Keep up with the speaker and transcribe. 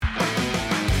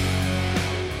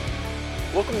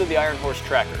Welcome to the Ironhorse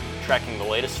Tracker, tracking the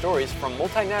latest stories from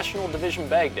Multinational Division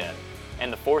Baghdad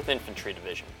and the 4th Infantry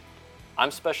Division. I'm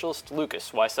Specialist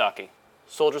Lucas Wysocki.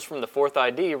 Soldiers from the 4th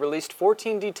ID released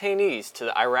 14 detainees to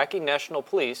the Iraqi National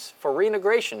Police for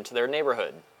reintegration to their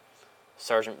neighborhood.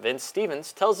 Sergeant Vince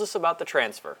Stevens tells us about the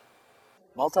transfer.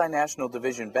 Multinational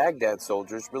Division Baghdad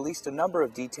soldiers released a number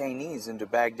of detainees into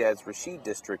Baghdad's Rashid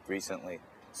district recently.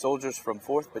 Soldiers from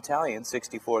 4th Battalion,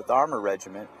 64th Armor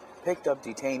Regiment picked up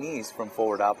detainees from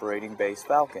Forward Operating Base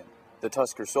Falcon. The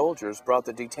Tusker soldiers brought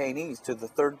the detainees to the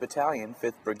 3rd Battalion,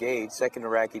 5th Brigade, 2nd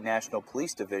Iraqi National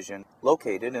Police Division,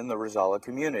 located in the Rizala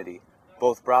community.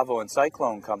 Both Bravo and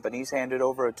Cyclone companies handed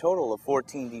over a total of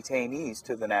 14 detainees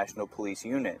to the National Police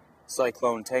Unit.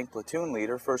 Cyclone Tank Platoon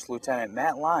Leader, 1st Lieutenant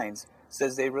Matt Lines,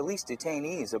 says they release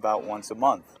detainees about once a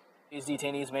month. These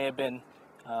detainees may have been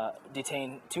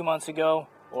detained 2 months ago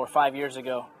or 5 years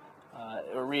ago.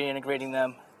 We're reintegrating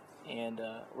them, and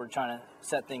we're trying to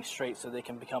set things straight so they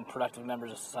can become productive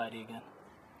members of society again.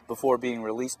 Before being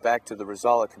released back to the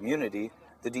Rizala community,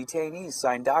 the detainees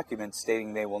signed documents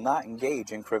stating they will not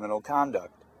engage in criminal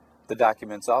conduct. The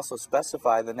documents also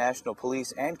specify the National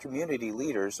Police and community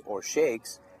leaders, or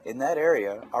sheikhs, in that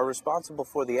area are responsible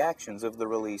for the actions of the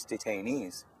released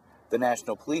detainees. The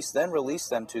National Police then release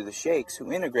them to the sheikhs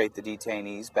who integrate the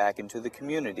detainees back into the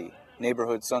community.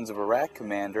 Neighborhood Sons of Iraq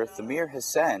Commander Thamir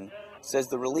Hussain says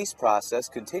the release process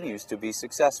continues to be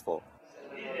successful.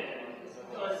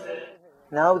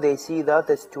 Now they see that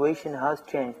the situation has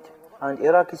changed and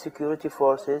Iraqi security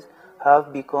forces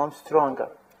have become stronger,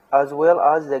 as well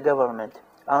as the government,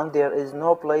 and there is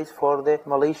no place for the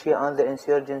militia and the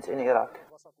insurgents in Iraq.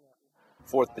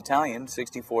 4th Battalion,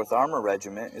 64th Armor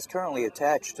Regiment is currently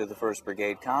attached to the 1st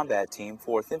Brigade Combat Team,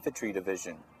 4th Infantry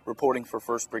Division. Reporting for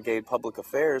 1st Brigade Public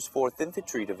Affairs, 4th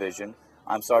Infantry Division,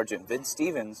 I'm Sergeant Vince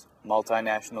Stevens,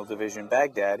 Multinational Division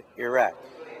Baghdad, Iraq.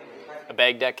 The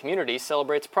Baghdad community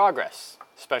celebrates progress.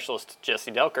 Specialist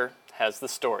Jessie Delker has the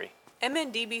story.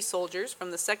 MND-B soldiers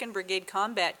from the 2nd Brigade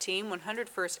Combat Team,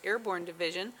 101st Airborne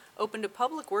Division, opened a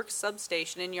public works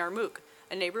substation in Yarmouk,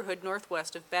 a neighborhood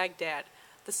northwest of Baghdad.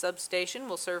 The substation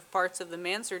will serve parts of the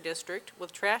Mansur district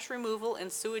with trash removal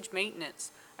and sewage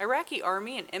maintenance. Iraqi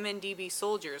Army and MND-B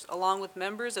soldiers, along with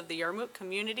members of the Yarmouk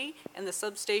community and the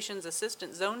substation's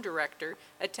Assistant Zone Director,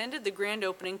 attended the grand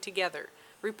opening together.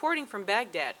 Reporting from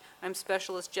Baghdad, I'm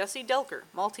Specialist Jessie Delker,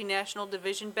 Multinational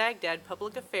Division Baghdad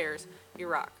Public Affairs,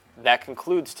 Iraq. That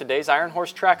concludes today's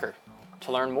Ironhorse Tracker.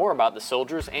 To learn more about the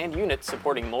soldiers and units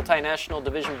supporting Multinational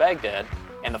Division Baghdad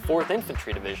and the 4th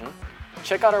Infantry Division,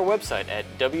 check out our website at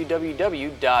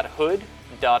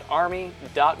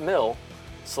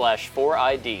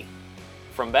www.hood.army.mil/4ID.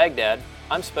 From Baghdad,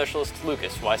 I'm Specialist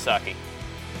Lucas Wysocki.